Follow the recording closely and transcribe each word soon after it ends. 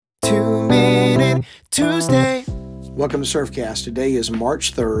Tuesday. Welcome to Surfcast. Today is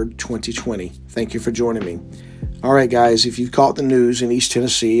March 3rd, 2020. Thank you for joining me. All right, guys, if you've caught the news in East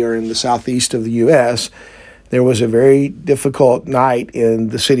Tennessee or in the southeast of the U.S., there was a very difficult night in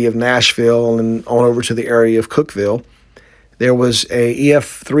the city of Nashville and on over to the area of Cookeville. There was a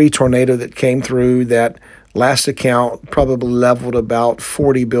EF3 tornado that came through that, last account, probably leveled about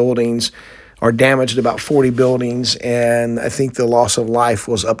 40 buildings or damaged about 40 buildings, and I think the loss of life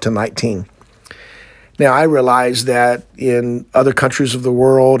was up to 19. Now, I realize that in other countries of the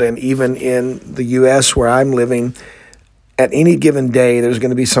world and even in the U.S. where I'm living, at any given day, there's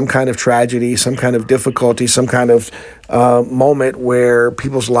going to be some kind of tragedy, some kind of difficulty, some kind of moment where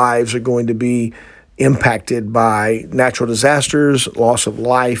people's lives are going to be impacted by natural disasters, loss of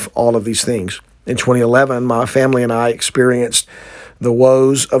life, all of these things. In 2011, my family and I experienced the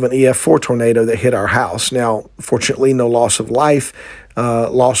woes of an EF4 tornado that hit our house. Now, fortunately, no loss of life,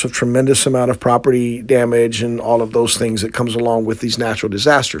 loss of tremendous amount of property damage and all of those things that comes along with these natural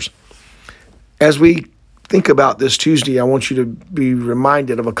disasters. As we think about this Tuesday, I want you to be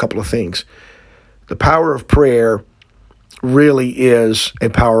reminded of a couple of things. The power of prayer really is a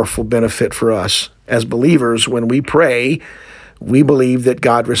powerful benefit for us. As believers, when we pray, we believe that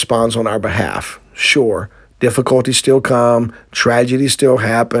God responds on our behalf. Sure, difficulties still come, tragedies still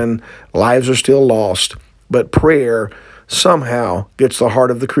happen, lives are still lost, but prayer somehow gets the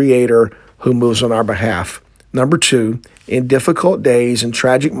heart of the Creator who moves on our behalf. Number two, in difficult days and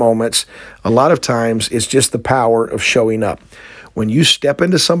tragic moments, a lot of times it's just the power of showing up. When you step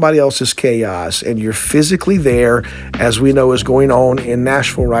into somebody else's chaos and you're physically there, as we know is going on in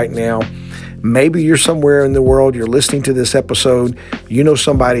Nashville right now, maybe you're somewhere in the world, you're listening to this episode, you know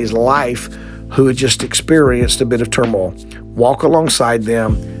somebody's life who had just experienced a bit of turmoil. Walk alongside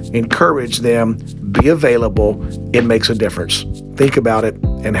them, encourage them, be available. It makes a difference. Think about it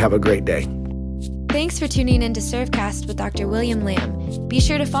and have a great day. Thanks for tuning in to Surfcast with Dr. William Lamb. Be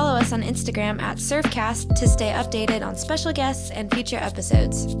sure to follow us on Instagram at Surfcast to stay updated on special guests and future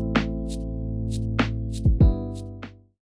episodes.